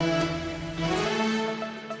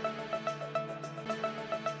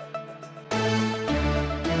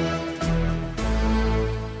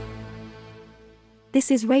This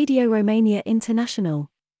is Radio Romania International.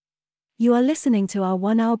 You are listening to our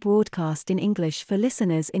one-hour broadcast in English for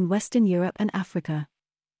listeners in Western Europe and Africa.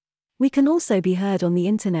 We can also be heard on the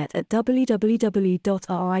internet at www.rri.ro,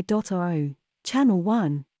 Channel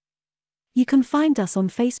 1. You can find us on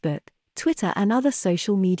Facebook, Twitter and other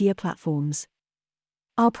social media platforms.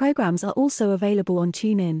 Our programs are also available on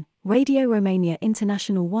TuneIn, Radio Romania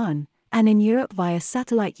International 1, and in Europe via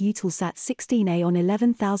satellite Eutelsat 16A on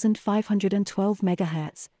 11,512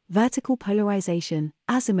 MHz, vertical polarization,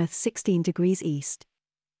 azimuth 16 degrees east.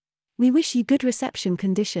 We wish you good reception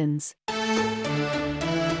conditions.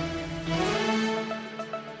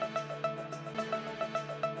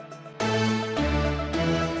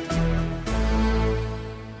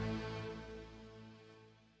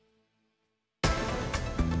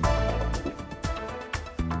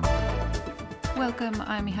 Welcome,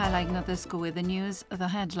 I'm Mihaela Ignatescu with the news, the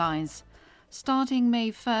headlines. Starting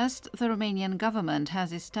May 1st, the Romanian government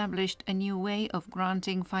has established a new way of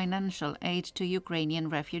granting financial aid to Ukrainian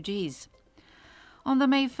refugees. On the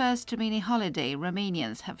May 1st mini-holiday,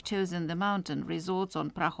 Romanians have chosen the mountain resorts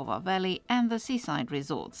on Prahova Valley and the seaside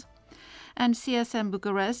resorts. And CSM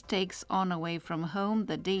Bucharest takes on away from home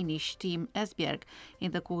the Danish team Esbjerg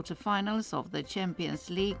in the quarter-finals of the Champions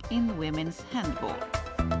League in women's handball.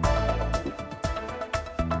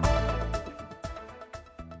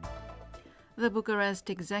 The Bucharest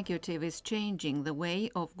executive is changing the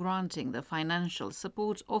way of granting the financial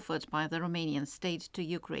support offered by the Romanian state to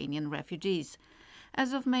Ukrainian refugees.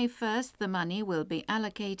 As of May 1st, the money will be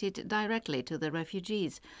allocated directly to the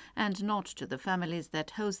refugees and not to the families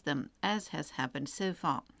that host them, as has happened so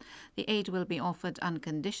far. The aid will be offered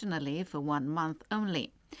unconditionally for 1 month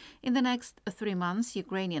only. In the next 3 months,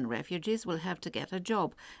 Ukrainian refugees will have to get a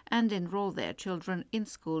job and enroll their children in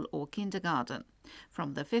school or kindergarten.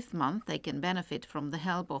 From the 5th month, they can benefit from the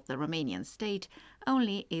help of the Romanian state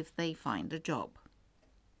only if they find a job.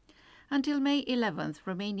 Until May 11th,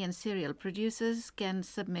 Romanian cereal producers can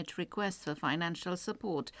submit requests for financial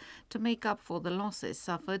support to make up for the losses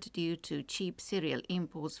suffered due to cheap cereal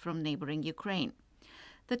imports from neighbouring Ukraine.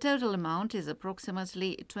 The total amount is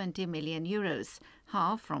approximately 20 million euros,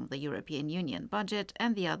 half from the European Union budget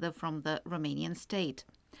and the other from the Romanian state.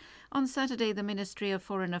 On Saturday, the Ministry of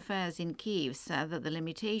Foreign Affairs in Kyiv said that the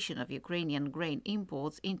limitation of Ukrainian grain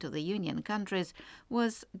imports into the Union countries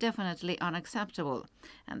was definitely unacceptable,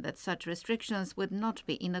 and that such restrictions would not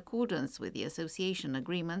be in accordance with the association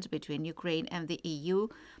agreement between Ukraine and the EU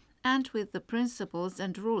and with the principles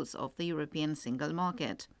and rules of the European single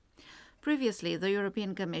market. Previously, the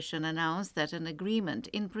European Commission announced that an agreement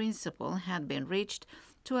in principle had been reached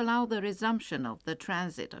to allow the resumption of the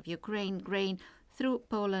transit of Ukraine grain through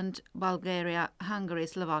Poland, Bulgaria, Hungary,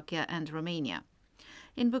 Slovakia and Romania.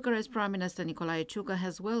 In Bucharest, Prime Minister Nicolae Ciucă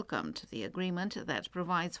has welcomed the agreement that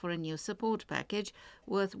provides for a new support package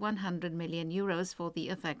worth 100 million euros for the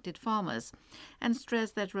affected farmers, and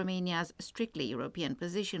stressed that Romania's strictly European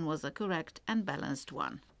position was a correct and balanced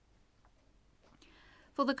one.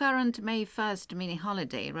 For the current May 1st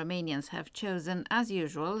mini-holiday, Romanians have chosen, as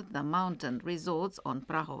usual, the mountain resorts on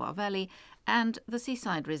Prahova Valley and the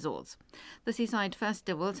seaside resorts. The seaside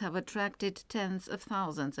festivals have attracted tens of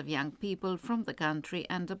thousands of young people from the country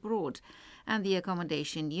and abroad, and the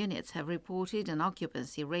accommodation units have reported an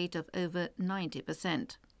occupancy rate of over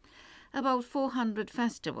 90%. About 400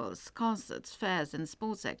 festivals, concerts, fairs and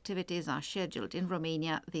sports activities are scheduled in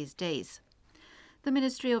Romania these days. The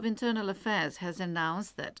Ministry of Internal Affairs has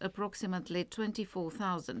announced that approximately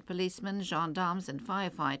 24,000 policemen, gendarmes and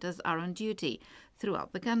firefighters are on duty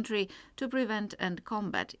throughout the country to prevent and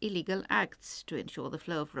combat illegal acts, to ensure the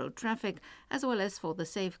flow of road traffic, as well as for the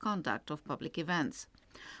safe conduct of public events.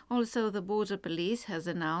 Also, the Border Police has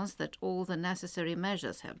announced that all the necessary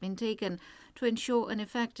measures have been taken to ensure an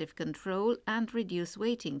effective control and reduce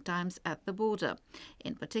waiting times at the border,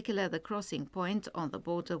 in particular the crossing point on the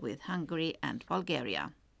border with Hungary and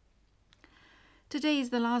Bulgaria. Today is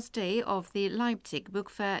the last day of the Leipzig Book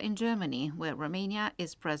Fair in Germany, where Romania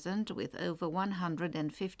is present with over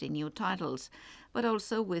 150 new titles, but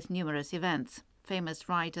also with numerous events. Famous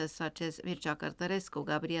writers such as Mircea Cărtărescu,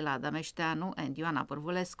 Gabriela Dameșteanu and Ioana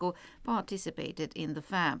Pârvulescu participated in the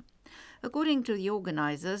fair. According to the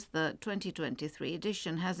organizers, the 2023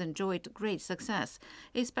 edition has enjoyed great success,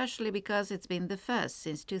 especially because it's been the first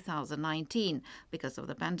since 2019 because of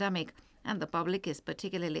the pandemic, and the public is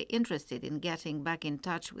particularly interested in getting back in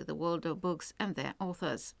touch with the world of books and their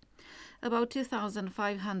authors. About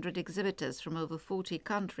 2,500 exhibitors from over 40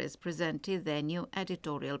 countries presented their new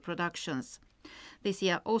editorial productions. This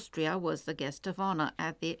year, Austria was the guest of honor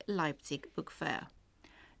at the Leipzig Book Fair.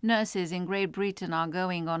 Nurses in Great Britain are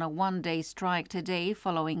going on a one-day strike today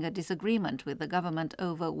following a disagreement with the government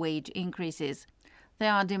over wage increases. They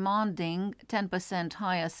are demanding 10%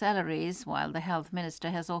 higher salaries, while the health minister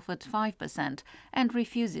has offered 5% and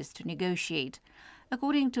refuses to negotiate.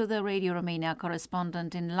 According to the Radio Romania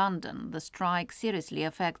correspondent in London, the strike seriously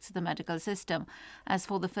affects the medical system, as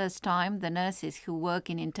for the first time the nurses who work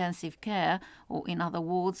in intensive care or in other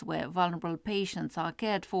wards where vulnerable patients are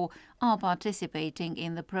cared for are participating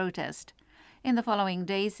in the protest. In the following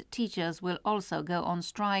days, teachers will also go on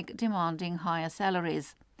strike demanding higher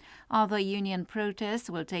salaries. Other union protests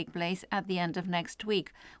will take place at the end of next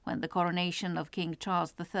week, when the coronation of King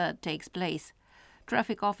Charles III takes place.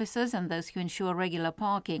 Traffic officers and those who ensure regular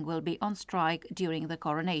parking will be on strike during the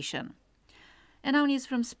coronation. And now news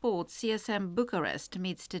from sports. CSM Bucharest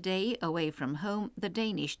meets today, away from home, the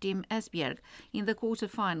Danish team Esbjerg in the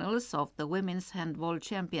quarter-finals of the Women's Handball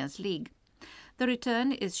Champions League. The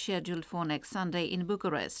return is scheduled for next Sunday in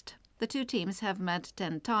Bucharest. The two teams have met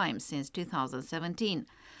 10 times since 2017.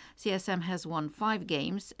 CSM has won 5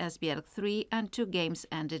 games, Esbjerg 3, and 2 games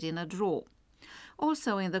ended in a draw.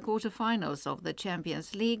 Also in the quarter-finals of the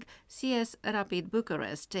Champions League, CS Rapid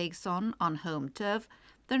Bucharest takes on home turf,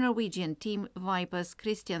 the Norwegian team Vipers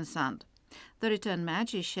Kristiansand. The return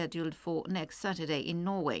match is scheduled for next Saturday in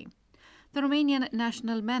Norway. The Romanian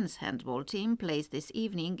national men's handball team plays this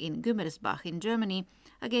evening in Gummersbach in Germany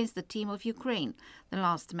against the team of Ukraine, the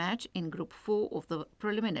last match in Group 4 of the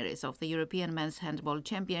preliminaries of the European Men's Handball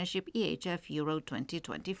Championship EHF Euro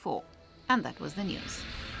 2024. And that was the news.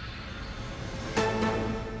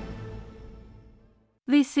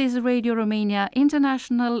 This is Radio Romania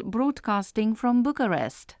International, broadcasting from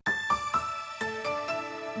Bucharest.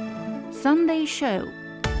 Sunday Show.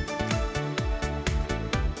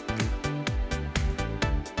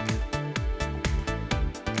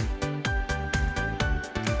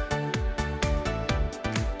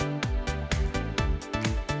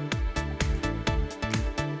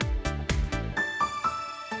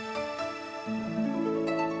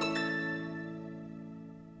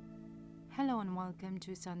 Welcome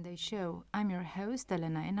to Sunday Show. I'm your host,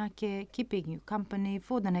 Elena Enache, keeping you company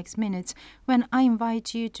for the next minutes when I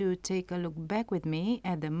invite you to take a look back with me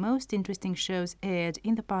at the most interesting shows aired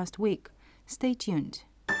in the past week. Stay tuned.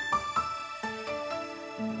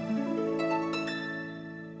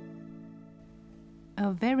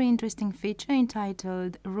 A very interesting feature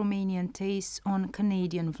entitled Romanian Tastes on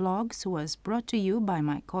Canadian Vlogs was brought to you by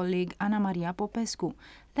my colleague Ana Maria Popescu.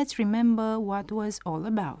 Let's remember what was all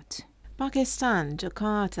about. Pakistan,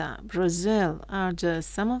 Jakarta, Brazil are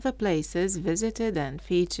just some of the places visited and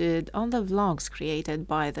featured on the vlogs created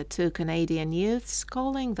by the two Canadian youths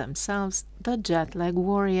calling themselves the Jet Lag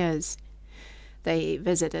Warriors. They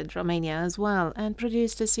visited Romania as well and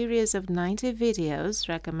produced a series of 90 videos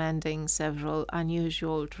recommending several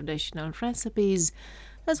unusual traditional recipes,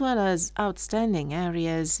 as well as outstanding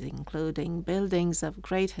areas, including buildings of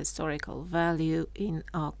great historical value in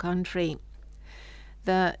our country.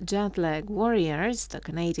 The Jet Lag Warriors, the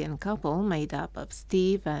Canadian couple made up of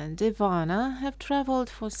Steve and Ivana, have traveled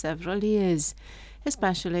for several years,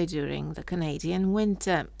 especially during the Canadian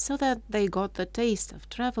winter, so that they got the taste of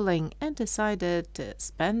traveling and decided to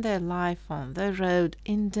spend their life on the road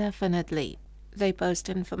indefinitely. They post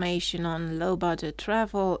information on low-budget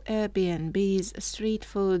travel, Airbnbs, street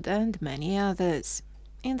food, and many others.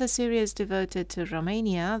 In the series devoted to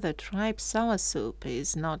Romania, the tripe sour soup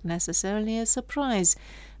is not necessarily a surprise,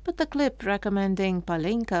 but the clip recommending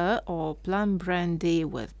palinka or plum brandy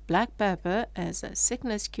with black pepper as a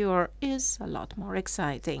sickness cure is a lot more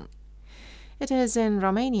exciting. It is in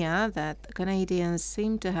Romania that the Canadians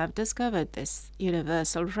seem to have discovered this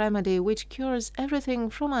universal remedy which cures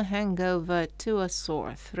everything from a hangover to a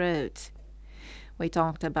sore throat. We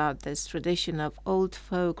talked about this tradition of old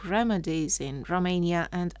folk remedies in Romania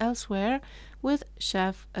and elsewhere with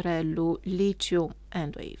Chef Relu Liciu,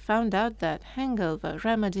 and we found out that hangover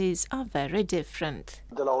remedies are very different.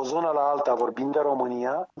 De la o zonă la alta, vorbind de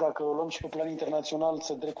România, dacă o luăm și pe plan internațional,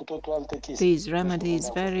 se trec cu totul alte chestii. These remedies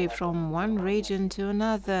vary from one region to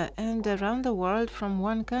another and around the world from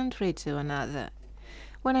one country to another.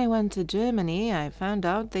 When I went to Germany, I found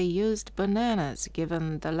out they used bananas,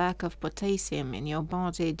 given the lack of potassium in your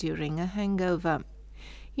body during a hangover.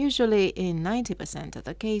 Usually, in 90% of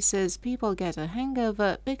the cases, people get a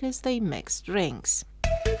hangover because they mix drinks.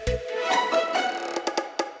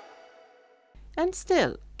 And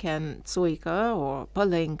still, can țuică or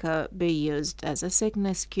palinka be used as a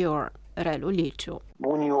sickness cure? Relu Liciu.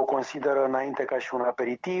 Unii o consideră înainte ca și un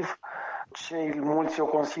aperitiv,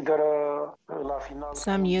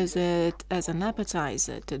 Some use it as an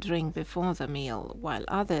appetizer to drink before the meal, while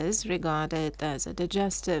others regard it as a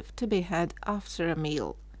digestive to be had after a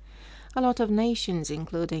meal. A lot of nations,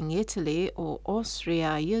 including Italy or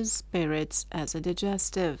Austria, use spirits as a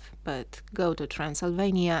digestive, but go to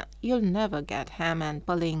Transylvania, you'll never get ham and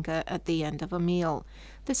palinka at the end of a meal.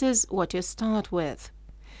 This is what you start with.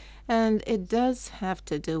 And it does have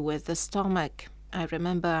to do with the stomach. I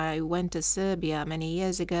remember I went to Serbia many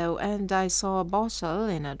years ago and I saw a bottle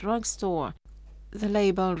in a drugstore. The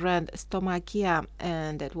label read Stomakia,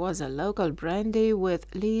 and it was a local brandy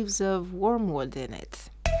with leaves of wormwood in it.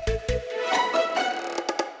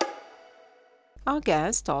 Our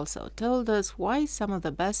guest also told us why some of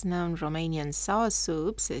the best-known Romanian sour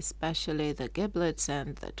soups, especially the giblets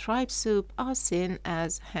and the tripe soup, are seen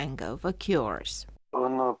as hangover cures.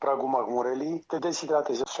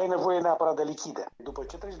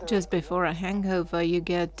 Just before a hangover, you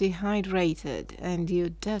get dehydrated and you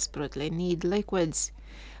desperately need liquids.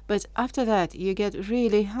 But after that, you get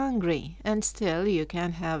really hungry and still you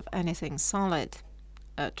can't have anything solid.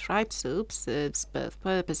 A tripe soup serves both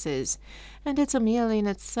purposes, and it's a meal in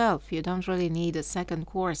itself. You don't really need a second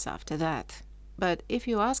course after that. But if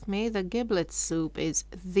you ask me, the giblet soup is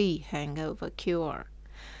the hangover cure.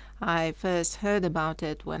 I first heard about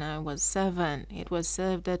it when I was 7. It was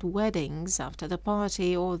served at weddings after the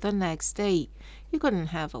party or the next day. You couldn't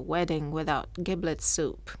have a wedding without giblet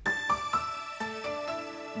soup.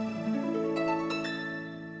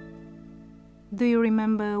 Do you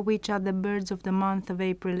remember which are the birds of the month of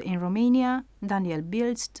April in Romania? Daniel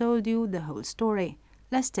Bilz told you the whole story.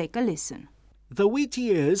 Let's take a listen. The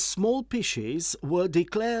wheat-ears, small fishes, were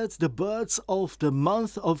declared the birds of the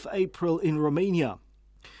month of April in Romania.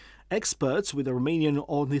 Experts with the Romanian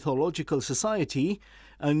Ornithological Society,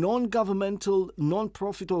 a non-governmental,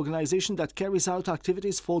 non-profit organization that carries out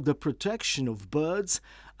activities for the protection of birds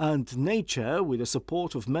and nature with the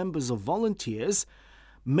support of members of volunteers,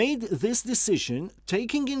 made this decision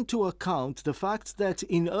taking into account the fact that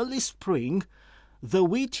in early spring, the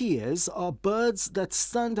wheat-ears are birds that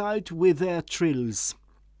stand out with their trills.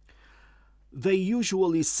 They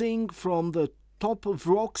usually sing from the top of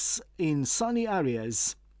rocks in sunny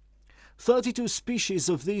areas. 32 species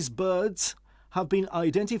of these birds have been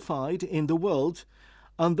identified in the world,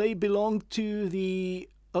 and they belong to the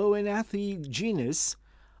Oenathi genus,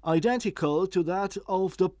 identical to that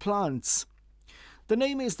of the plants. The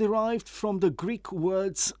name is derived from the Greek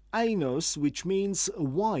words ainos, which means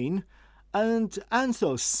wine, and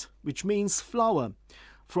anthos, which means flower,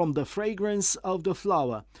 from the fragrance of the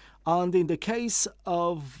flower. And in the case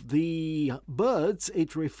of the birds,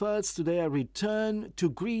 it refers to their return to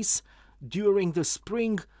Greece during the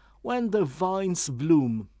spring when the vines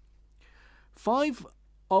bloom. 5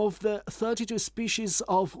 of the 32 species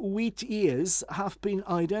of wheat-ears have been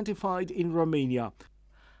identified in Romania.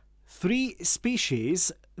 3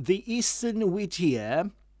 species, the eastern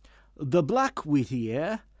wheat-ear, the black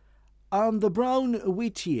wheat-ear, and the brown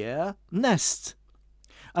wheat-ear, nest.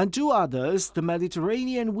 And 2 others, the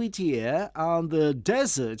Mediterranean wheat-ear and the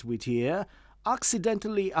desert wheat-ear,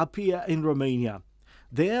 accidentally appear in Romania.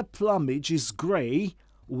 Their plumage is grey,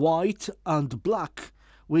 white and black,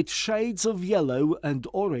 with shades of yellow and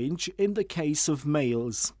orange in the case of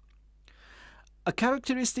males. A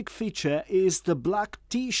characteristic feature is the black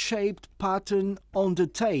T-shaped pattern on the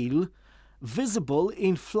tail, visible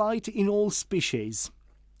in flight in all species.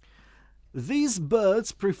 These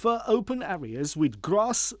birds prefer open areas with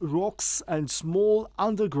grass, rocks and small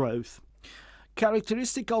undergrowth.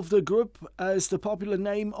 Characteristic of the group, as the popular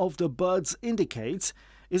name of the birds indicates,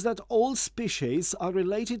 is that all species are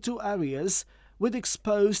related to areas with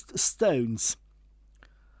exposed stones.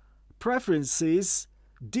 Preferences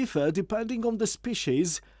differ depending on the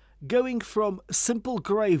species, going from simple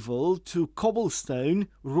gravel to cobblestone,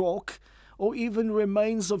 rock, or even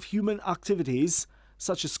remains of human activities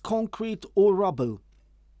such as concrete or rubble.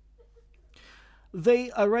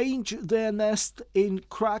 They arrange their nest in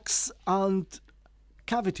cracks and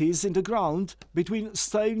cavities in the ground between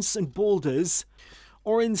stones and boulders,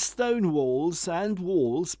 or in stone walls and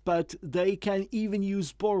walls, but they can even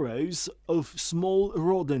use burrows of small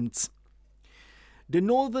rodents. The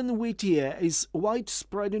northern wheat-ear is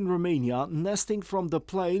widespread in Romania, nesting from the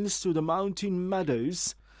plains to the mountain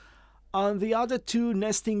meadows, and the other 2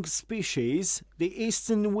 nesting species, the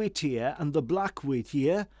eastern wheat-ear and the black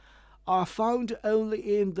wheat-ear, are found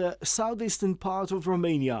only in the southeastern part of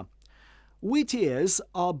Romania. Wheat-ears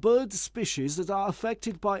are bird species that are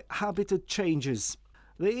affected by habitat changes.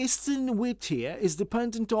 The eastern wheat-ear is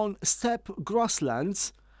dependent on steppe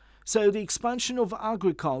grasslands, So the expansion of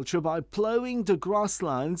agriculture by plowing the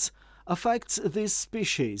grasslands affects this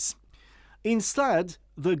species. Instead,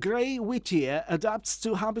 the grey whittier adapts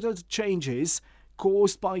to habitat changes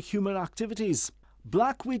caused by human activities.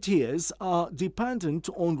 Black whittiers are dependent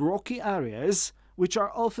on rocky areas, which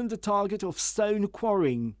are often the target of stone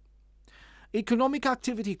quarrying. Economic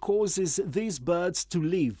activity causes these birds to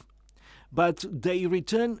leave, but they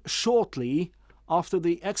return shortly after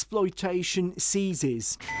the exploitation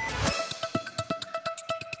ceases.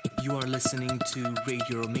 You are listening to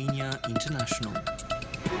Radio Romania International.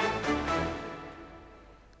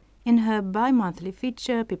 In her bi-monthly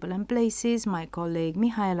feature, People and Places, my colleague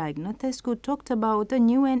Mihaela Ignatescu talked about a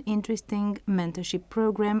new and interesting mentorship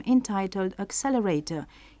program entitled Accelerator,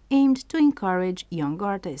 aimed to encourage young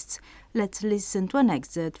artists. Let's listen to an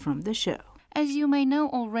excerpt from the show. As you may know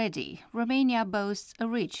already, Romania boasts a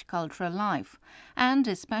rich cultural life, and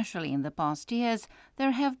especially in the past years,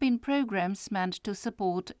 there have been programs meant to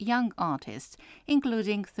support young artists,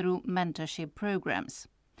 including through mentorship programs.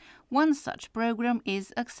 One such program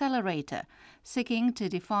is Accelerator, seeking to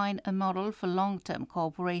define a model for long-term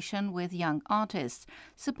cooperation with young artists,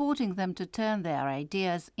 supporting them to turn their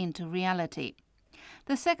ideas into reality.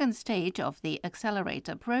 The second stage of the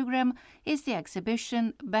Accelerator program is the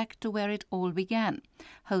exhibition Back to Where It All Began,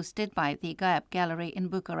 hosted by the Gaep Gallery in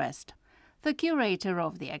Bucharest. The curator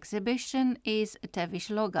of the exhibition is Tevis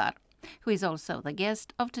Logar, who is also the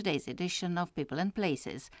guest of today's edition of People and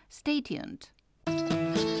Places. Stay tuned.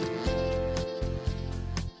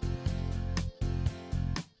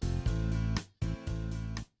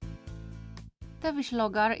 Tevis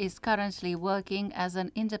Logar is currently working as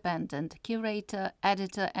an independent curator,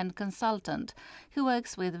 editor and consultant who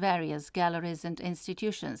works with various galleries and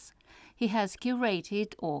institutions. He has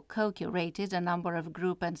curated or co-curated a number of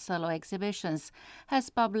group and solo exhibitions, has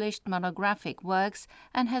published monographic works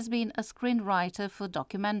and has been a screenwriter for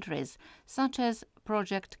documentaries, such as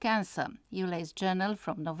Project Cancer, Iule's journal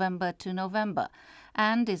from November to November,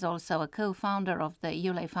 and is also a co-founder of the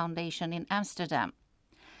Iule Foundation in Amsterdam.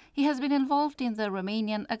 He has been involved in the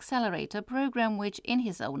Romanian Accelerator program, which, in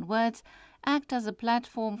his own words, act as a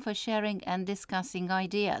platform for sharing and discussing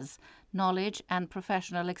ideas, knowledge and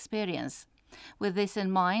professional experience. With this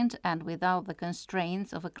in mind, and without the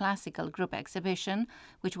constraints of a classical group exhibition,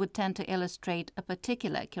 which would tend to illustrate a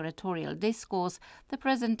particular curatorial discourse, the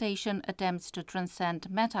presentation attempts to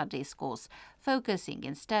transcend meta-discourse, focusing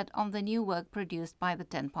instead on the new work produced by the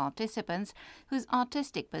 10 participants, whose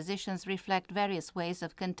artistic positions reflect various ways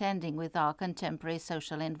of contending with our contemporary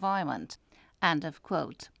social environment. End of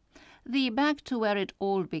quote. The Back to Where It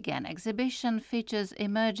All Began exhibition features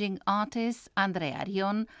emerging artists Andreea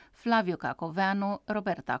Rion, Flaviu Cacoveanu,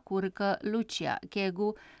 Roberta Curcă, Lucia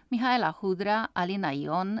Ghegu, Mihaela Hudrea, Alina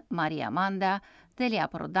Ion, Maria Manda, Delia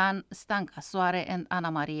Prodan, Stanca Soare and Ana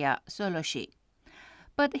Maria Soloshi.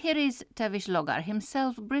 But here is Tevis Logar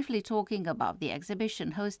himself briefly talking about the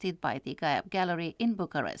exhibition hosted by the Gaep Gallery in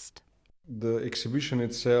Bucharest. The exhibition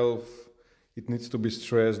itself, it needs to be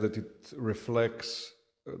stressed that it reflects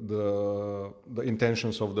the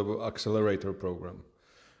intentions of the Accelerator program.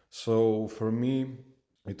 So for me,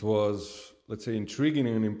 it was, let's say, intriguing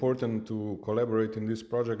and important to collaborate in this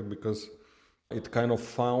project because it kind of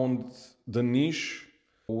found the niche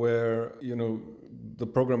where, the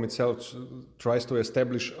program itself tries to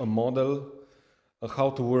establish a model of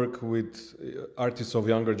how to work with artists of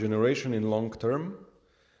younger generation in long term.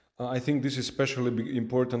 I think this is especially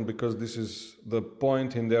important because this is the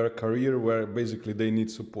point in their career where basically they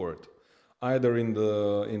need support, either in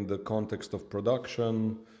the context of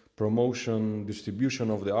production, promotion,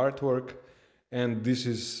 distribution of the artwork, and this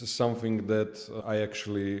is something that I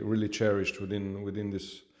actually really cherished within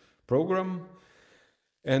this program.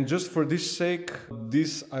 And just for this sake,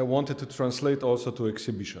 this I wanted to translate also to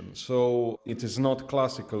exhibition. So it is not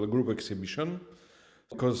classical group exhibition,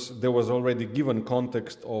 because there was already given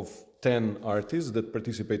context of 10 artists that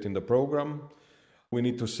participate in the program. We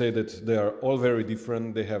need to say that they are all very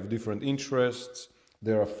different, they have different interests,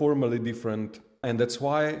 they are formally different, and that's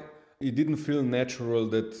why it didn't feel natural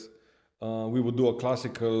that we would do a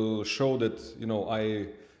classical show that,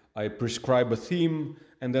 I prescribe a theme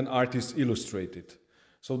and then artists illustrate it.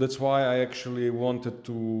 So that's why I actually wanted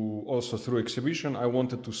to, also through exhibition, I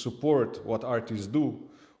wanted to support what artists do.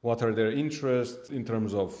 What are their interests in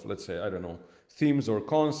terms of, let's say, themes or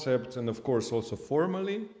concepts, and of course also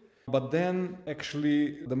formally. But then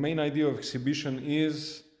actually the main idea of exhibition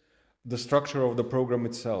is the structure of the program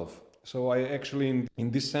itself. So I actually, in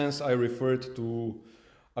this sense, I referred to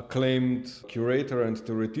acclaimed curator and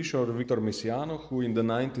theoretician Victor Mesiano, who in the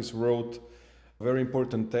 90s wrote a very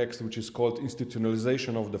important text which is called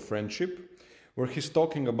Institutionalization of the Friendship, where he's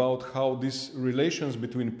talking about how these relations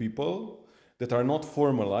between people that are not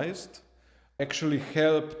formalized actually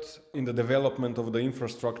helped in the development of the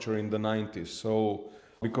infrastructure in the 90s. So,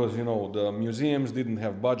 because, the museums didn't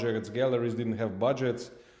have budgets, galleries didn't have budgets,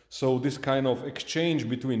 so this kind of exchange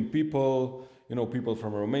between people, people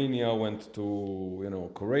from Romania went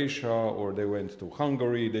to, Croatia, or they went to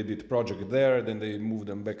Hungary, they did project there, then they moved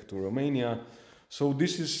them back to Romania. So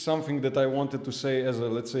this is something that I wanted to say as a,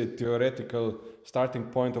 let's say, theoretical starting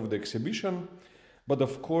point of the exhibition. But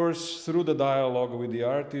of course, through the dialogue with the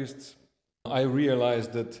artists, I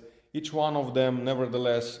realized that each one of them,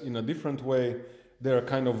 nevertheless, in a different way, they're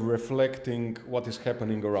kind of reflecting what is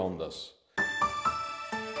happening around us.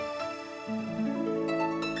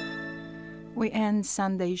 We end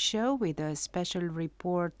Sunday's show with a special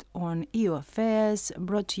report on EU affairs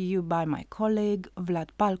brought to you by my colleague Vlad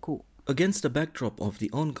Palcu. Against the backdrop of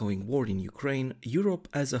the ongoing war in Ukraine, Europe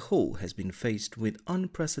as a whole has been faced with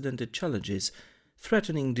unprecedented challenges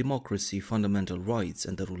threatening democracy, fundamental rights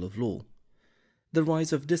and the rule of law. The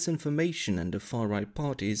rise of disinformation and the far-right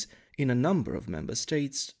parties in a number of member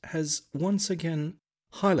states has once again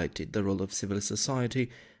highlighted the role of civil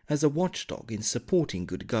society as a watchdog in supporting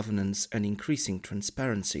good governance and increasing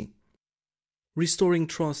transparency. Restoring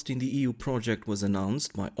trust in the EU project was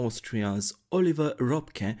announced by Austria's Oliver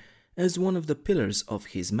Röpke as one of the pillars of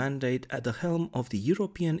his mandate at the helm of the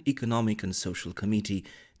European Economic and Social Committee,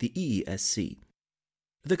 the EESC.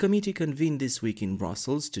 The committee convened this week in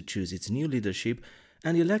Brussels to choose its new leadership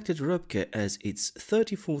and elected Röpke as its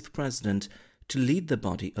 34th president to lead the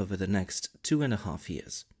body over the next 2.5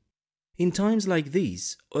 years. In times like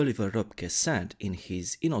these, Oliver Röpke said in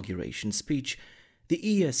his inauguration speech, the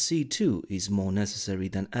ESC too is more necessary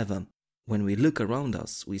than ever. When we look around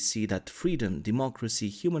us, we see that freedom, democracy,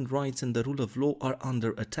 human rights and the rule of law are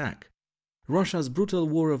under attack. Russia's brutal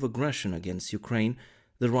war of aggression against Ukraine,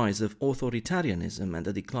 the rise of authoritarianism and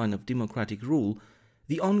the decline of democratic rule,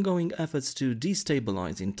 the ongoing efforts to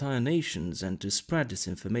destabilize entire nations and to spread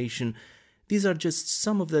disinformation, these are just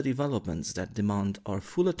some of the developments that demand our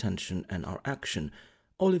full attention and our action,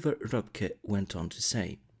 Oliver Röpke went on to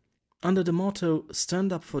say. Under the motto,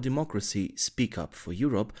 Stand up for democracy, speak up for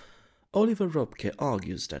Europe, Oliver Röpke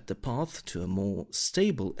argues that the path to a more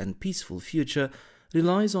stable and peaceful future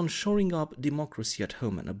relies on shoring up democracy at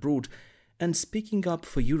home and abroad and speaking up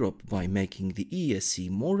for Europe by making the ESC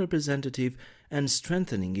more representative and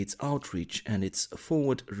strengthening its outreach and its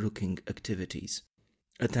forward-looking activities.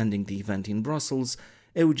 Attending the event in Brussels,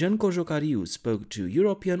 Eugen Cojocariu spoke to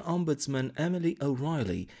European Ombudsman Emily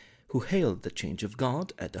O'Reilly, who hailed the change of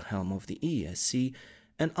guard at the helm of the ESC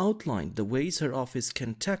and outlined the ways her office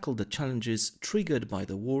can tackle the challenges triggered by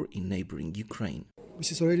the war in neighboring Ukraine.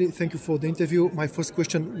 Mrs. O'Reilly, thank you for the interview. My first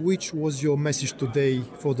question, which was your message today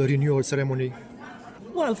for the renewal ceremony?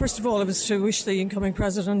 Well, first of all, it was to wish the incoming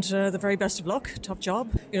president the very best of luck. Tough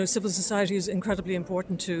job. Civil society is incredibly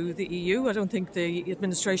important to the EU. I don't think the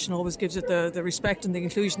administration always gives it the respect and the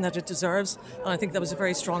inclusion that it deserves. And I think that was a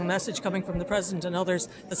very strong message coming from the president and others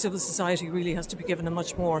that civil society really has to be given a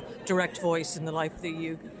much more direct voice in the life of the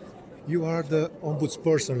EU. You are the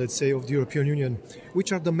ombudsperson, let's say, of the European Union.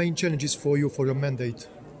 Which are the main challenges for you for your mandate?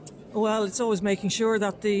 Well, it's always making sure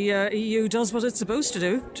that the EU does what it's supposed to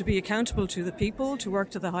do, to be accountable to the people, to work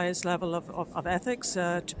to the highest level of ethics,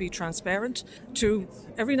 to be transparent, to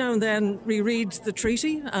every now and then reread the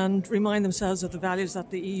treaty and remind themselves of the values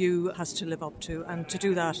that the EU has to live up to, and to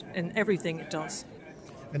do that in everything it does.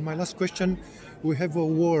 And my last question, we have a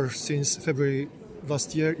war since February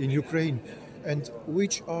last year in Ukraine, and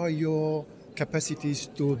which are your capacities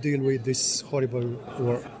to deal with this horrible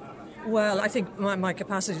war? Well, I think my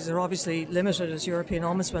capacities are obviously limited as European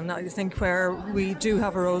Ombudsman. I think where we do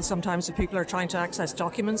have a role sometimes if people are trying to access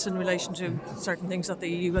documents in relation to certain things that the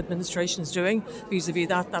EU administration is doing, vis-a-vis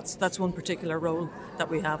that's one particular role that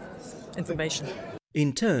we have, information.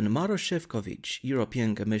 In turn, Maroš Šefčovič,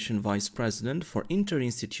 European Commission Vice President for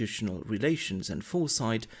Interinstitutional Relations and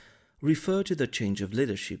Foresight, referred to the change of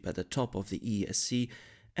leadership at the top of the ESC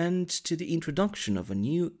and to the introduction of a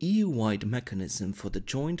new EU-wide mechanism for the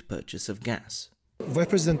joint purchase of gas. Vice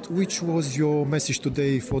President, which was your message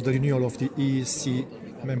today for the renewal of the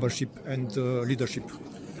ESC membership and leadership?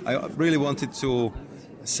 I really wanted to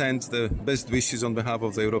send the best wishes on behalf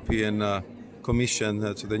of the European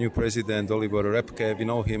commission to the new president, Oliver Repke. We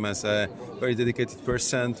know him as a very dedicated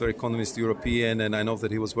person, very economist European, and I know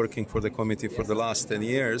that he was working for the committee for the last 10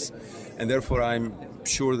 years. And therefore, I'm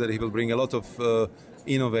sure that he will bring a lot of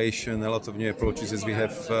innovation, a lot of new approaches, as we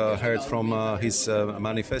have heard from his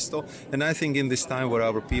manifesto. And I think in this time where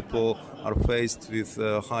our people are faced with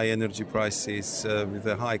high energy prices, with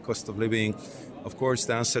a high cost of living, of course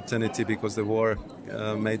the uncertainty because the war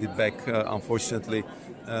made it back, unfortunately,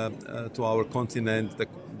 to our continent, the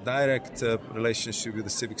direct relationship with the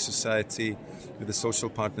civic society, with the social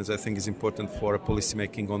partners, I think is important for policy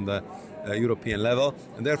making on the European level,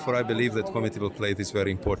 and therefore I believe that committee will play this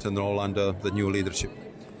very important role under the new leadership.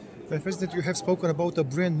 President, you have spoken about a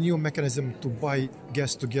brand new mechanism to buy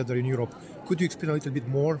gas together in Europe. Could you explain a little bit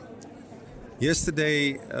more?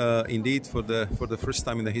 Yesterday, indeed, for the first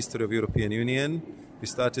time in the history of European Union, we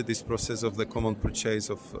started this process of the common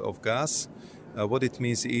purchase of gas. What it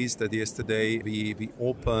means is that yesterday we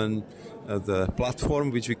opened the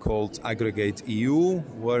platform which we called Aggregate EU,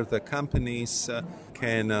 where the companies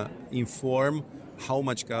can inform how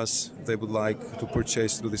much gas they would like to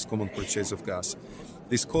purchase through this common purchase of gas.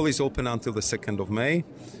 This call is open until the 2nd of May.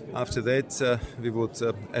 After that, we would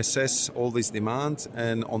assess all this demand,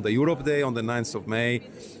 and on the Europe Day, on the 9th of May,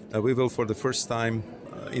 we will for the first time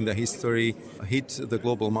in the history hit the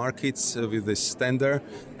global markets with this tender,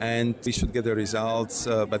 and we should get the results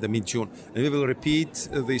by the mid-June. And we will repeat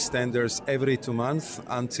these tenders every 2 months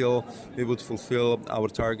until we would fulfill our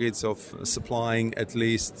targets of supplying at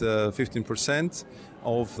least 15%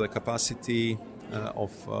 of the capacity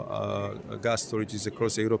of gas storages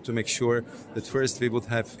across Europe, to make sure that first we would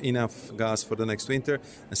have enough gas for the next winter,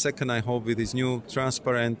 and second, I hope with this new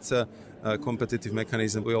transparent competitive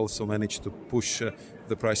mechanism we also manage to push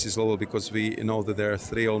the prices lower, because we know that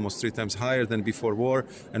they are almost three times higher than before war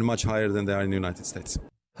and much higher than they are in the United States.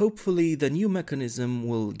 Hopefully the new mechanism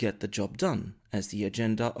will get the job done, as the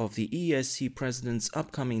agenda of the ESC president's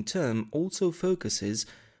upcoming term also focuses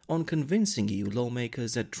on convincing EU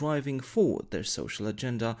lawmakers that driving forward their social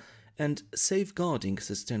agenda and safeguarding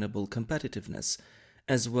sustainable competitiveness,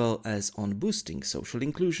 as well as on boosting social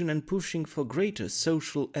inclusion and pushing for greater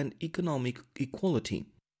social and economic equality.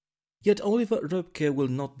 Yet Oliver Repke will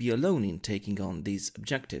not be alone in taking on these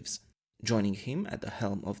objectives. Joining him at the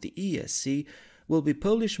helm of the ESC will be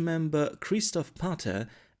Polish member Krzysztof Pater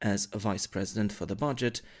as Vice President for the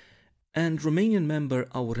Budget and Romanian member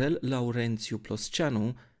Aurel Laurențiu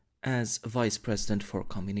Plosceanu as Vice President for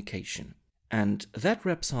Communication. And that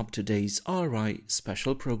wraps up today's RRI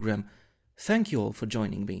special program. Thank you all for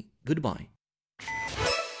joining me. Goodbye.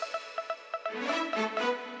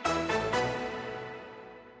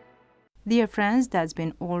 Dear friends, that's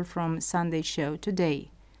been all from Sunday's show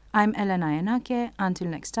today. I'm Elena Yanake. Until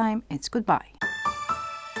next time, it's goodbye.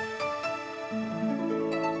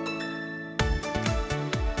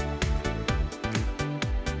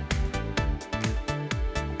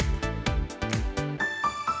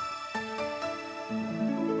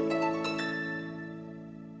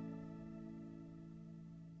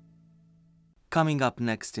 Coming up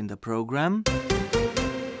next in the program,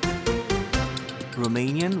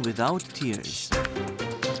 Romanian without tears.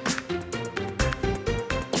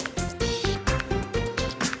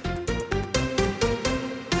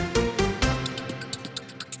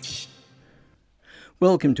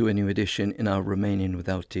 Welcome to a new edition in our Romanian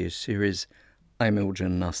Without Tears series. I'm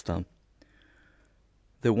Eugen Nasta.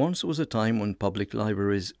 There once was a time when public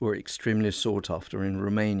libraries were extremely sought after in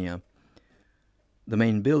Romania. The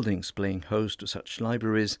main buildings playing host to such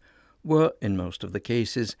libraries were, in most of the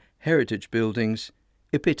cases, heritage buildings,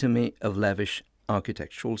 epitome of lavish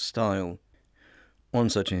architectural style. One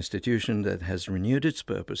such institution that has renewed its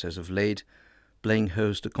purpose as of late, playing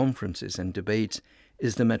host to conferences and debates,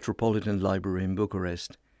 is the Metropolitan Library in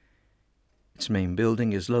Bucharest. Its main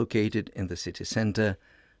building is located in the city centre,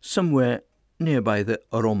 somewhere nearby the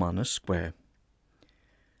Romana Square.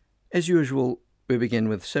 As usual, we begin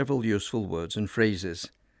with several useful words and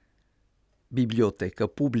phrases. Biblioteca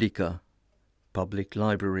publică, public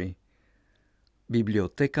library.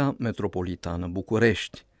 Biblioteca Metropolitană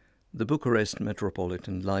București, the Bucharest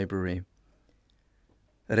Metropolitan Library.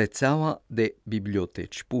 Rețeaua de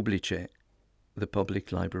biblioteci publice, the Public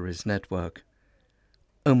Libraries Network.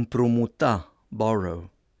 Împrumuta,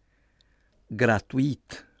 borrow.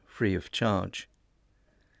 Gratuit, free of charge.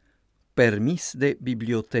 Permis de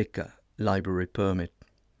bibliotecă, library permit.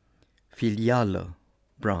 Filială,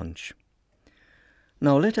 branch.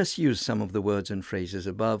 Now let us use some of the words and phrases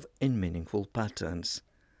above in meaningful patterns.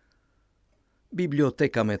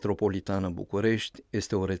 Biblioteca Metropolitană București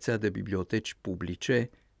este o rețea de biblioteci publice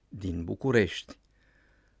din București.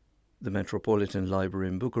 The Metropolitan Library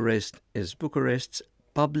in Bucharest is Bucharest's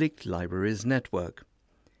Public Libraries Network.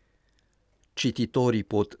 Cititorii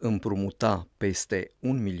pot împrumuta peste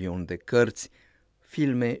 1 milion de cărți,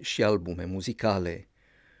 filme și albume muzicale.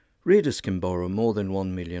 Readers can borrow more than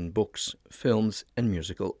 1 million books, films and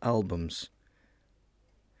musical albums.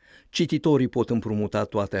 Cititorii pot împrumuta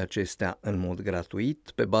toate acestea în mod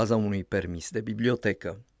gratuit pe baza unui permis de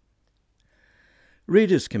bibliotecă.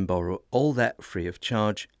 Readers can borrow all that free of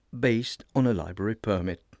charge based on a library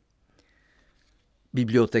permit.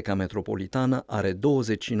 Biblioteca Metropolitană are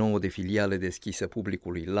 29 de filiale deschise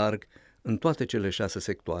publicului larg în toate cele 6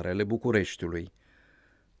 sectoare ale Bucureștiului.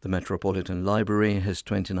 The Metropolitan Library has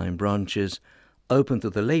 29 branches, open to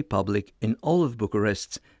the lay public in all of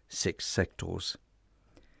Bucharest's 6 sectors.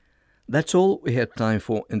 That's all we had time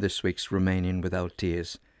for in this week's Romanian Without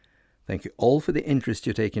Tears. Thank you all for the interest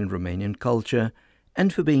you take in Romanian culture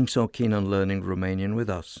and for being so keen on learning Romanian with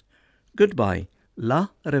us. Goodbye. La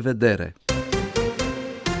revedere!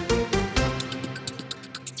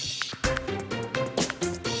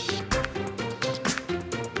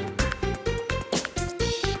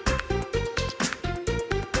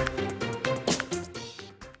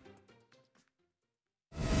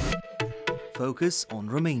 Focus on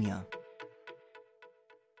Romania.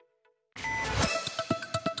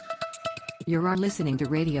 You are listening to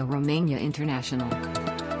Radio Romania International.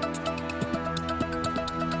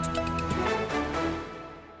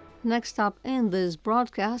 Next up in this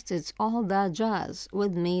broadcast, it's All That Jazz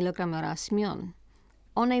with me, Lăcrămioara Simion.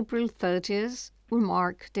 On April 30th, we'll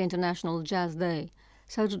mark the International Jazz Day.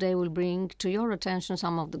 So today we'll bring to your attention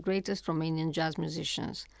some of the greatest Romanian jazz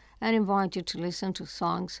musicians and invite you to listen to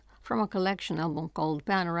songs from a collection album called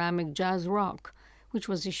Panoramic Jazz Rock, which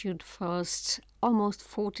was issued first almost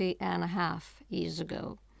 40 and a half years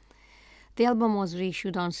ago. The album was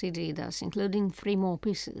reissued on CD, thus including 3 more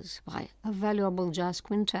pieces by a valuable jazz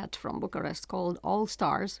quintet from Bucharest called All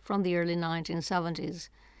Stars from the early 1970s.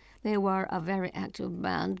 They were a very active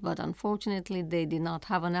band, but unfortunately they did not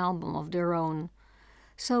have an album of their own.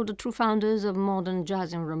 So the true founders of modern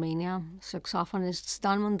jazz in Romania, saxophonists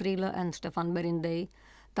Dan Mândrilă and Ștefan Berindei,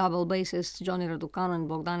 double bassists Johnny Răducanu and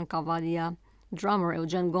Bogdan Cavadia, drummer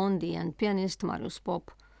Eugen Gondi and pianist Marius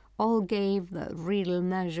Pop, all gave the real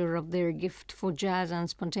measure of their gift for jazz and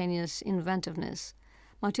spontaneous inventiveness,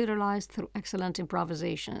 materialized through excellent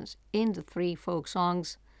improvisations in the 3 folk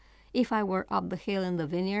songs, If I Were Up the Hill in the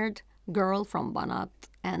Vineyard, Girl from Banat,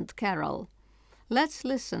 and Carol. Let's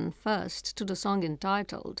listen first to the song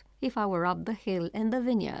entitled If I Were Up the Hill in the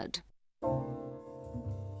Vineyard.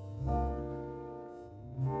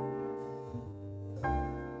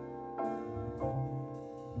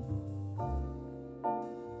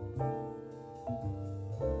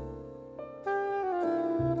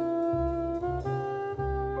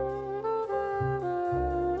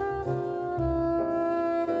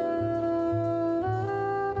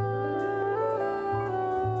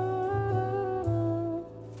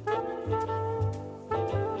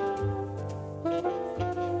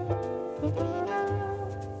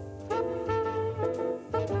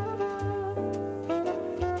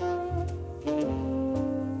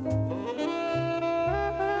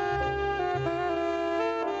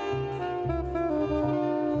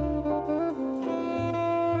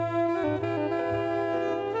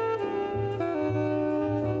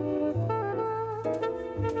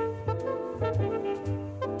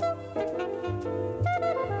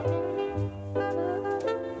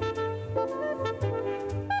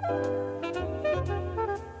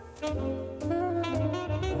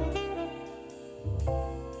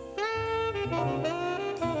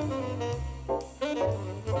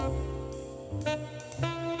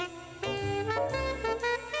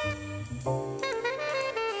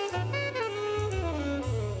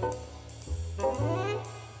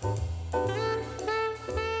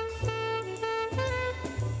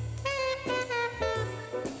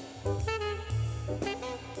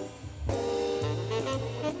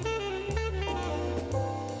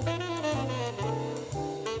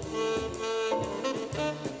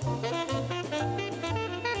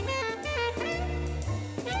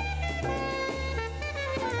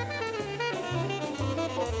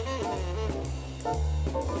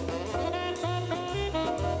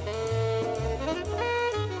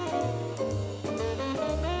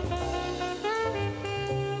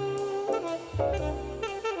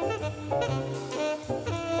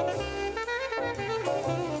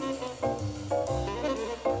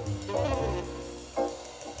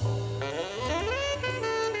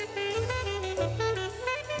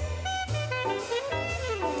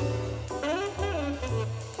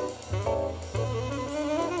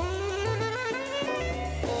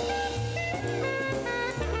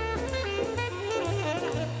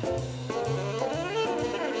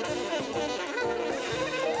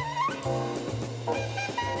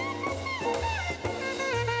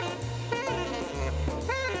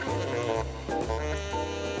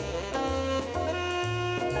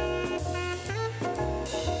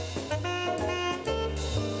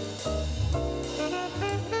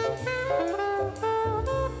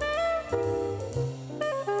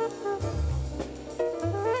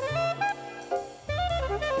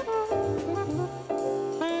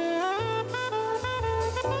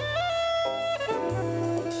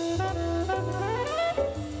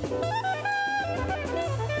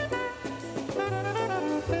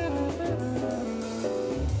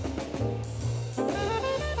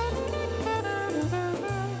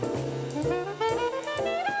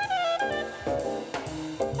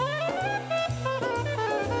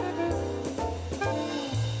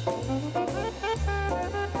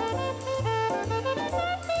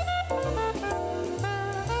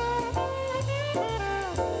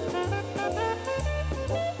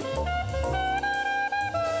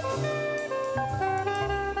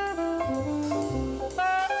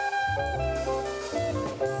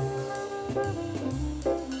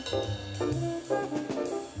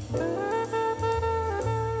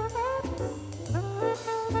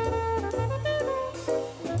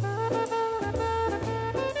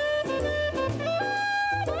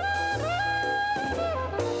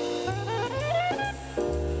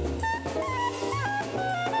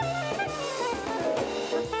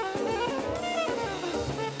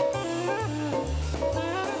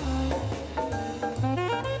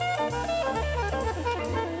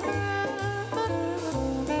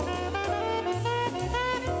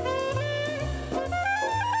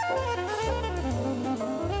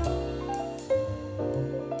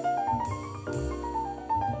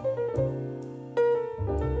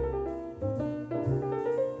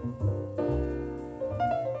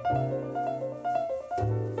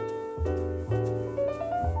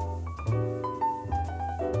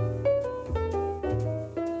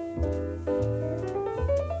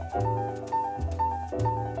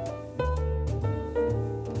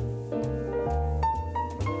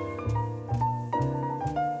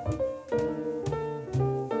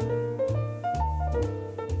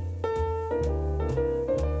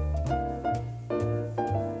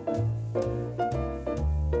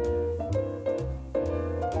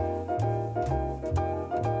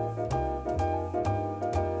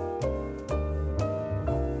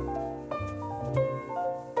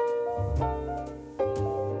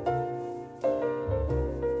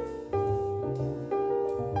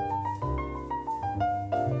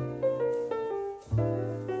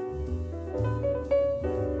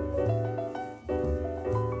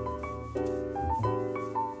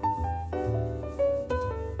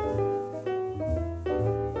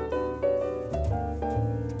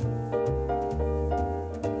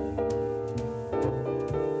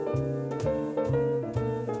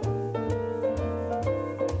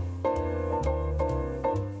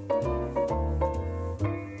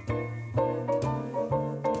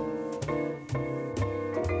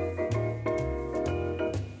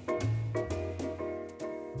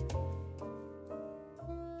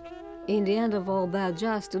 In the end of all that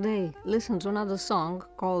jazz today, listen to another song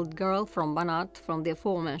called Girl from Banat from the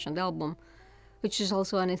aforementioned album, which is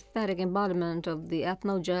also an aesthetic embodiment of the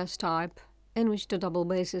ethno-jazz type, in which the double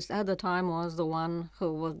bassist at the time was the one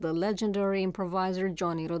who was the legendary improviser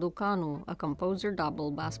Johnny Roducanu, a composer,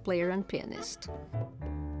 double bass player and pianist.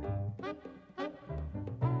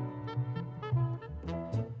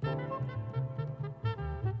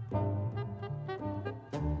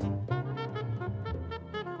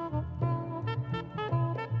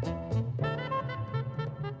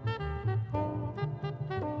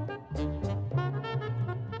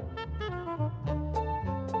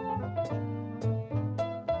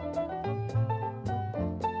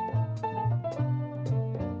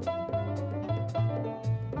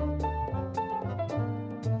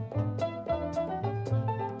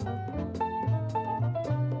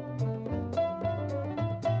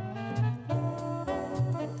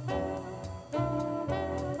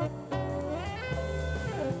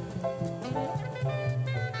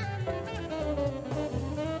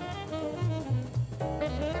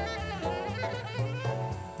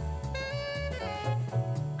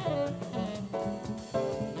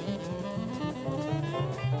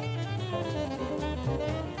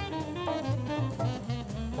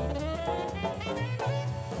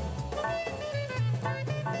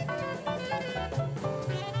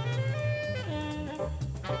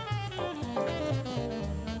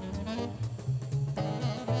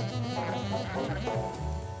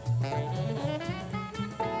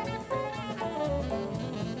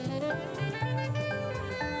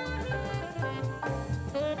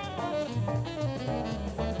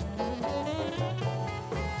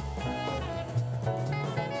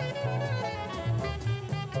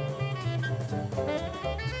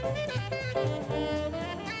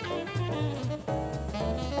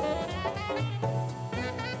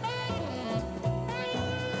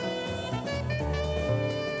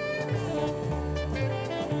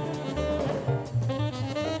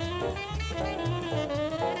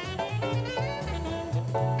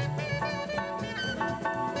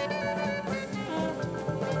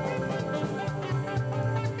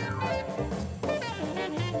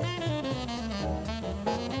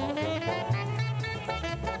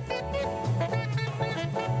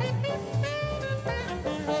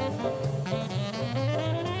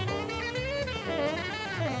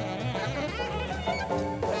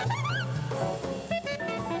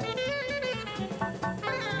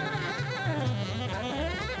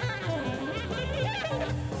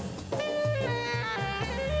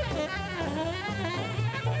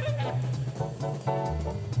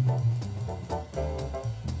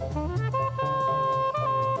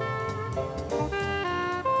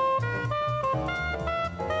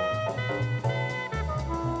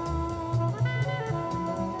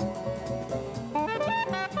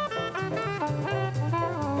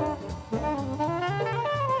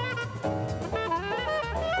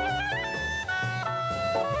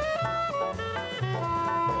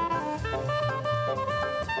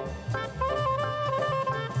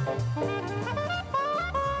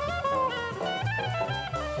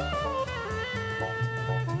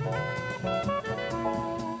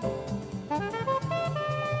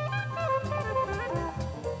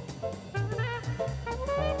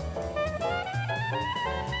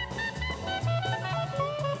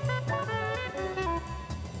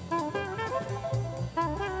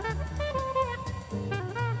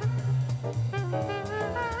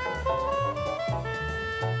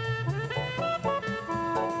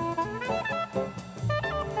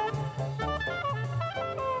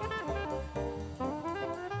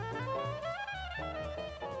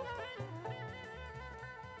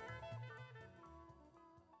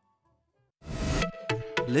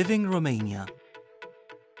 Living Romania.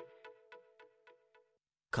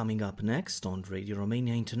 Coming up next on Radio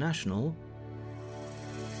Romania International,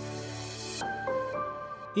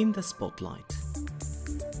 In the Spotlight.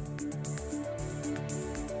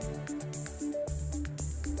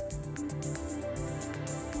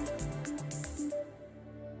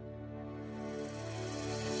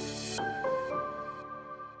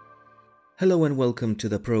 Hello and welcome to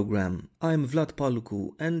the program. I'm Vlad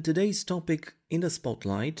Palucu, and today's topic in the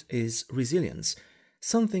spotlight is resilience,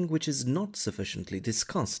 something which is not sufficiently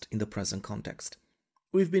discussed in the present context.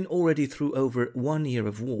 We've been already through over 1 year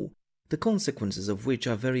of war, the consequences of which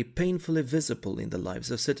are very painfully visible in the lives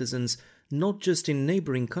of citizens, not just in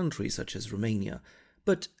neighboring countries such as Romania,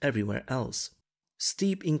 but everywhere else.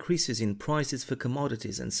 Steep increases in prices for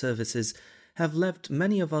commodities and services have left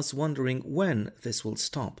many of us wondering when this will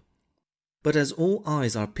stop. But as all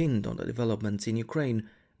eyes are pinned on the developments in Ukraine,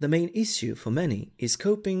 the main issue for many is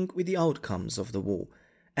coping with the outcomes of the war,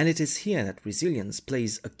 and it is here that resilience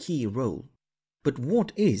plays a key role. But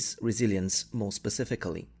what is resilience more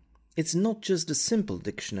specifically? It's not just a simple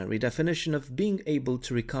dictionary definition of being able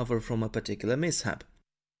to recover from a particular mishap.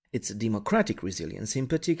 It's democratic resilience, in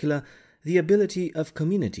particular, the ability of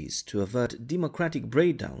communities to avert democratic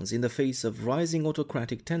breakdowns in the face of rising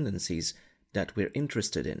autocratic tendencies that we're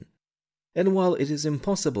interested in. And while it is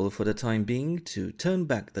impossible for the time being to turn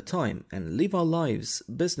back the time and live our lives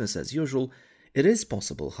business as usual, it is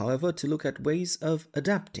possible, however, to look at ways of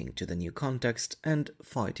adapting to the new context and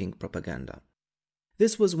fighting propaganda.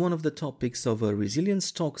 This was one of the topics of a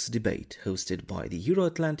Resilience Talks debate hosted by the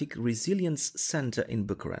Euro-Atlantic Resilience Center in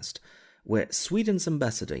Bucharest, where Sweden's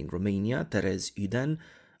ambassador in Romania, Therese Uden,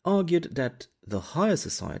 argued that the higher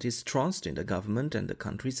society's trust in the government and the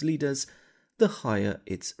country's leaders, the higher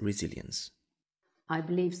its resilience. I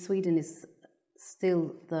believe Sweden is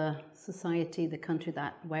still the society, the country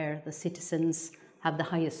where the citizens have the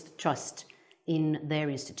highest trust in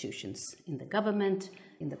their institutions, in the government,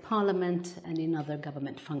 in the parliament, and in other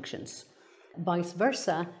government functions. Vice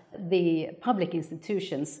versa, the public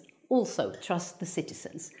institutions also trust the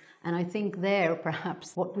citizens. And I think there,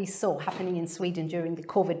 perhaps, what we saw happening in Sweden during the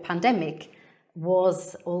COVID pandemic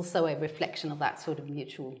was also a reflection of that sort of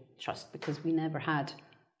mutual trust, because we never had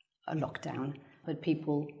a lockdown, but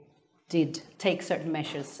people did take certain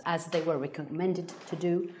measures as they were recommended to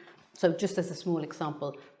do. So just as a small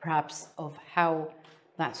example, perhaps, of how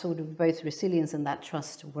that sort of both resilience and that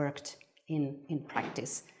trust worked in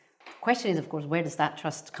practice. The question is, of course, where does that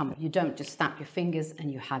trust come? You don't just snap your fingers and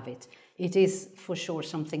you have it. It is for sure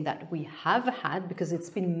something that we have had because it's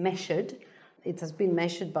been measured. It has been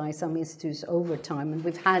measured by some institutes over time, and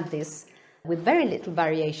we've had this with very little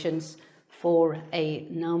variations for a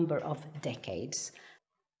number of decades.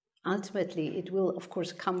 Ultimately, it will, of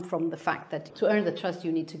course, come from the fact that to earn the trust,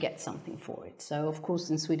 you need to get something for it. So, of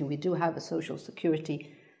course, in Sweden, we do have a social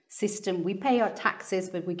security system. We pay our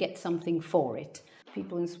taxes, but we get something for it.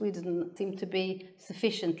 People in Sweden seem to be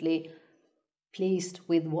sufficiently pleased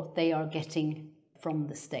with what they are getting from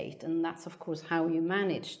the state. And that's, of course, how you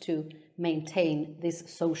manage to maintain this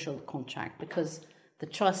social contract, because the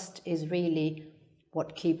trust is really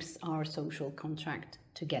what keeps our social contract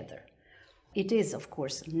together. It is, of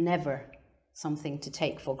course, never something to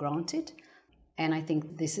take for granted. And I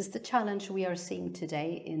think this is the challenge we are seeing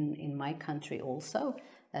today in my country also.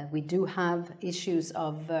 We do have issues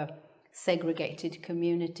of segregated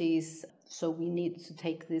communities, so we need to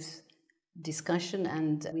take this discussion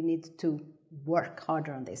and we need to work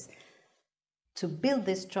harder on this. To build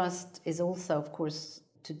this trust is also, of course,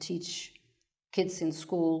 to teach kids in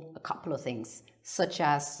school a couple of things, such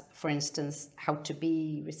as, for instance, how to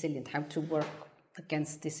be resilient, how to work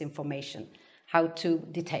against disinformation, how to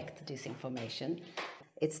detect disinformation.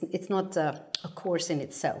 It's not a course in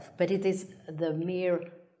itself, but it is the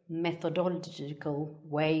mere methodological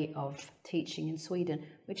way of teaching in Sweden,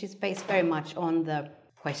 which is based very much on the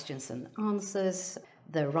questions and answers,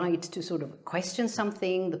 the right to sort of question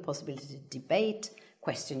something, the possibility to debate,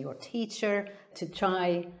 question your teacher, to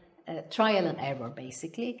try trial and error,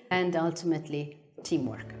 basically, and ultimately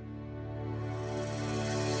teamwork.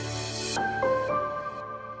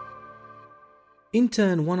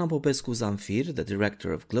 Intern Oana Popescu-Zamfir, the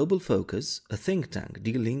director of Global Focus, a think tank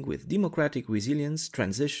dealing with democratic resilience,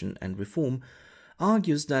 transition and reform,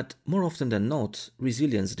 argues that, more often than not,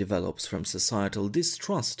 resilience develops from societal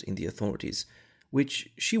distrust in the authorities, which,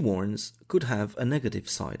 she warns, could have a negative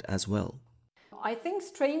side as well. I think,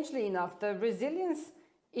 strangely enough, the resilience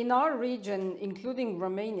in our region, including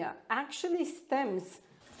Romania, actually stems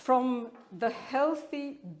from the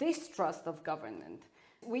healthy distrust of government.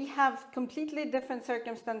 We have completely different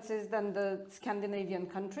circumstances than the Scandinavian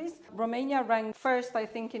countries. Romania ranked first, I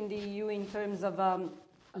think, in the EU in terms of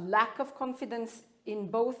lack of confidence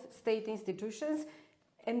in both state institutions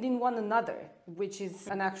and in one another, which is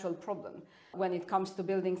an actual problem when it comes to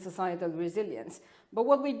building societal resilience. But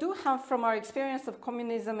what we do have from our experience of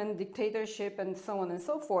communism and dictatorship and so on and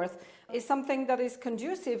so forth is something that is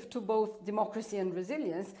conducive to both democracy and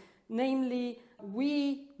resilience, Namely,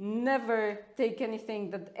 we never take anything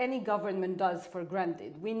that any government does for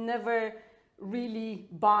granted. We never really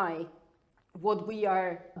buy what we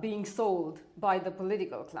are being sold by the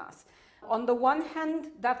political class. On the one hand,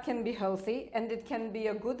 that can be healthy and it can be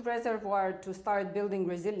a good reservoir to start building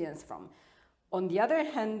resilience from. On the other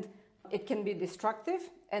hand, it can be destructive,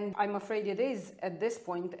 and I'm afraid it is at this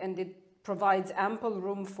point, and it provides ample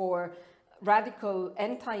room for radical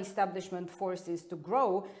anti-establishment forces to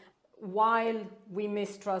grow while we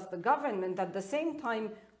mistrust the government. At the same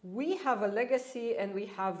time, we have a legacy and we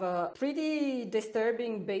have a pretty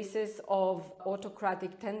disturbing basis of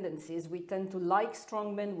autocratic tendencies. We tend to like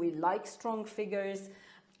strongmen, we like strong figures.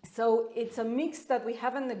 So it's a mix that we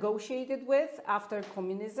haven't negotiated with after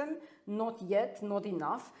communism, not yet, not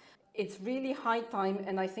enough. It's really high time,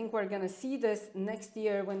 and I think we're going to see this next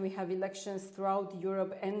year when we have elections throughout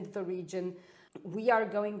Europe and the region. We are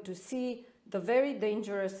going to see the very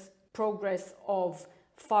dangerous progress of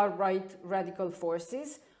far-right radical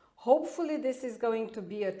forces. Hopefully this is going to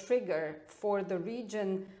be a trigger for the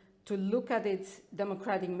region to look at its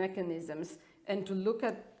democratic mechanisms and to look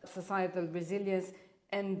at societal resilience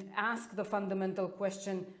and ask the fundamental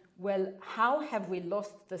question, well, how have we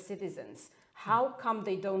lost the citizens? How come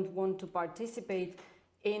they don't want to participate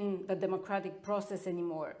in the democratic process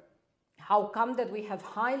anymore? How come that we have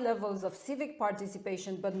high levels of civic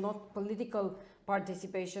participation but not political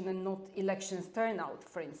participation and not elections turnout,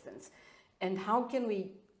 for instance? And how can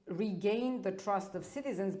we regain the trust of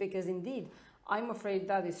citizens? Because indeed, I'm afraid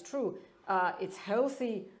that is true. It's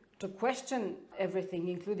healthy to question everything,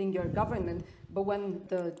 including your government, but when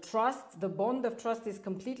the trust, the bond of trust is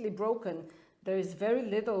completely broken, there is very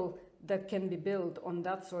little that can be built on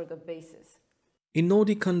that sort of basis. In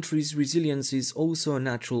Nordic countries, resilience is also a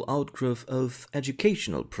natural outgrowth of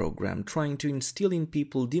educational program trying to instill in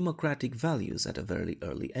people democratic values at a very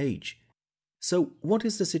early age. So, what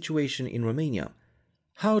is the situation in Romania?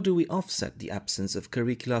 How do we offset the absence of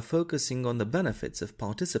curricula focusing on the benefits of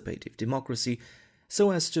participative democracy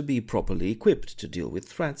so as to be properly equipped to deal with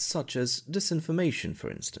threats such as disinformation, for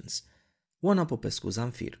instance? Oana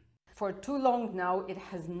Popescu-Zamfir. For too long now, it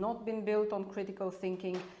has not been built on critical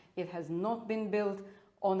thinking. It has not been built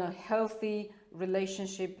on a healthy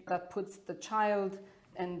relationship that puts the child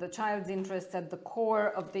and the child's interests at the core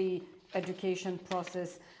of the education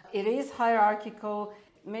process. It is hierarchical,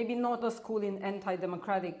 maybe not a school in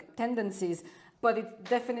anti-democratic tendencies, but it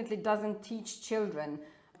definitely doesn't teach children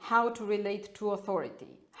how to relate to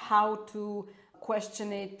authority, how to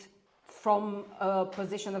question it from a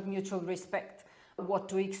position of mutual respect, what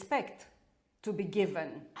to expect to be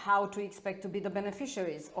given, how to expect to be the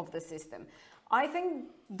beneficiaries of the system. I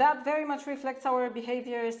think that very much reflects our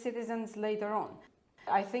behavior as citizens later on.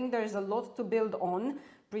 I think there's a lot to build on,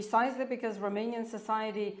 precisely because Romanian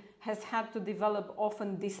society has had to develop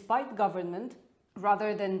often despite government,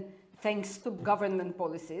 rather than thanks to government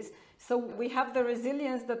policies. So we have the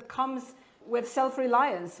resilience that comes with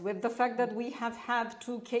self-reliance, with the fact that we have had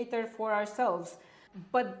to cater for ourselves.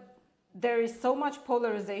 But there is so much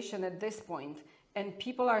polarization at this point, and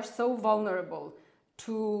people are so vulnerable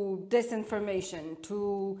to disinformation,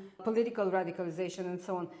 to political radicalization and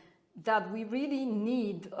so on, that we really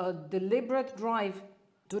need a deliberate drive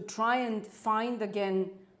to try and find again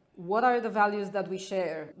what are the values that we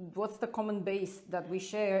share, what's the common base that we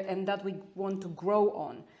share and that we want to grow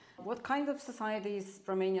on. What kind of society is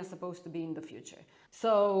Romania supposed to be in the future?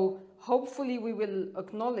 So hopefully we will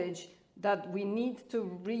acknowledge that we need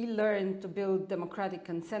to relearn to build democratic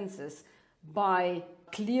consensus by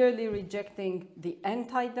clearly rejecting the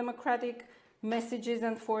anti-democratic messages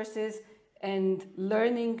and forces and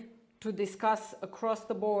learning to discuss across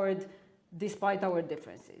the board despite our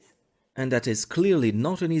differences. And that is clearly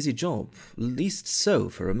not an easy job, least so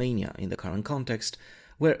for Romania in the current context,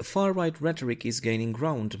 where far-right rhetoric is gaining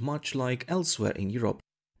ground much like elsewhere in Europe,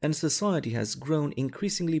 and society has grown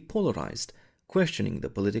increasingly polarized, questioning the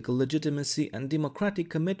political legitimacy and democratic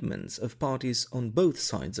commitments of parties on both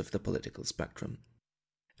sides of the political spectrum.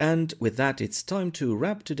 And with that, it's time to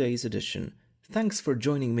wrap today's edition. Thanks for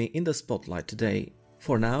joining me in the spotlight today.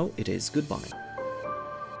 For now, it is goodbye.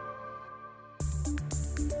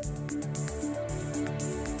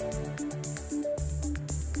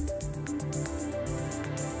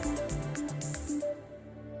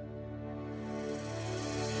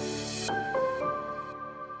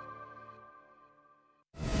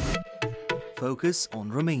 Focus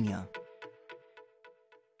on Romania.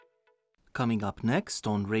 Coming up next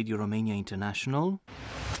on Radio Romania International.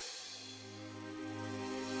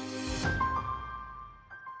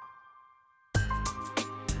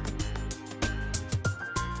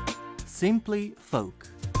 Simply Folk.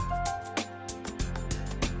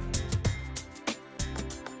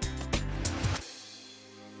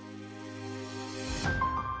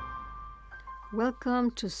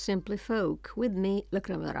 Welcome to Simply Folk with me,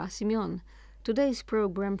 Lăcrămioara Simion. Today's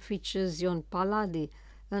program features Ion Paladi,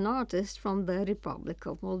 an artist from the Republic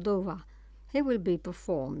of Moldova. He will be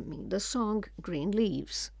performing the song Green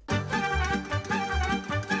Leaves.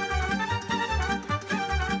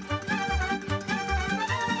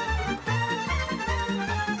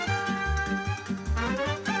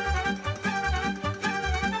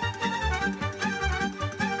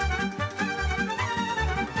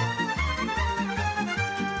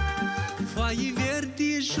 Foaie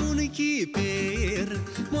verdi și un chiper,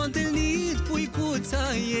 m-a întâlnit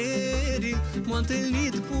puicuța ieri, m-a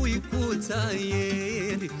întâlnit puicuța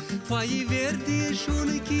ieri. Foaie verdi și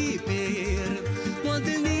un chiper, m-a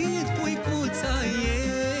întâlnit puicuța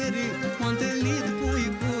ieri, m-a întâlnit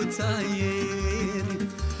puicuța ieri.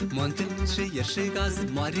 M-a întâlnit și ieri și gaz,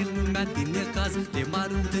 moare lumea din necaz, de m-ar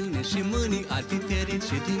întâlni și mâini, ar fi ferit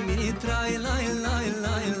și din mine trai, lai, lai,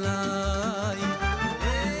 lai, lai.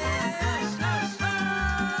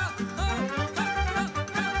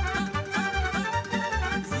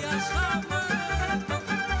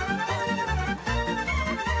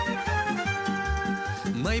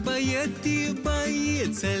 Mai băietii,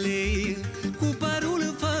 băiețele, cu parul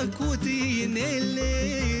făcut inele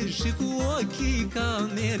și cu ochii ca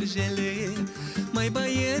mergele. Mai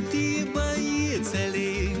băietii, băiețele,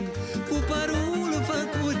 cu parul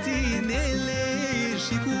făcut inele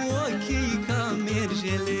și cu ochii ca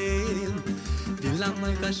mergele. Din la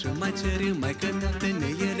maica și mai cere, maică mea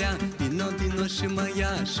tăneierea, vino și mă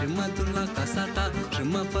ia și mă duc la casa ta și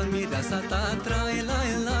mă fă mireasa ta, trai, lai,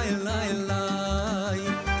 lai, lai, lai.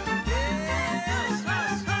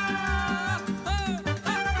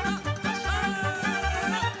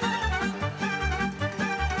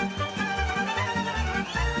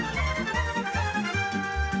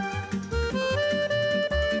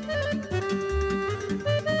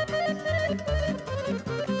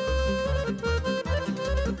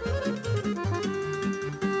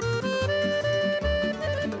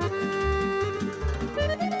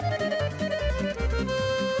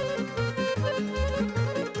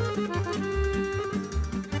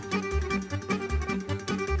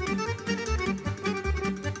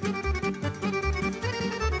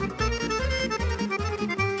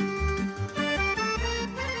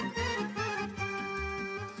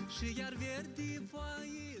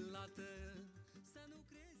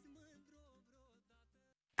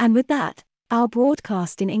 And with that, our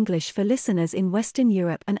broadcast in English for listeners in Western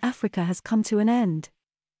Europe and Africa has come to an end.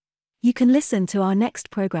 You can listen to our next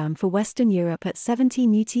program for Western Europe at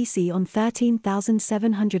 17 UTC on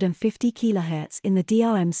 13,750 kHz in the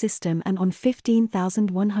DRM system and on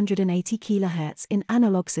 15,180 kHz in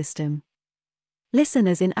analog system.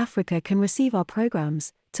 Listeners in Africa can receive our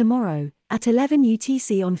programs tomorrow at 11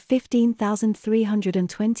 UTC on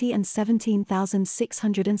 15,320 and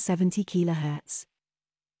 17,670 kHz.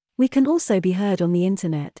 We can also be heard on the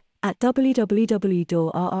internet at www.rri.ro,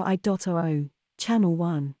 Channel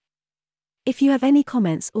 1. If you have any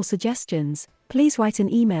comments or suggestions, please write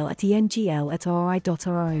an email at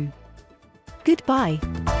engl@rri.ro. Goodbye.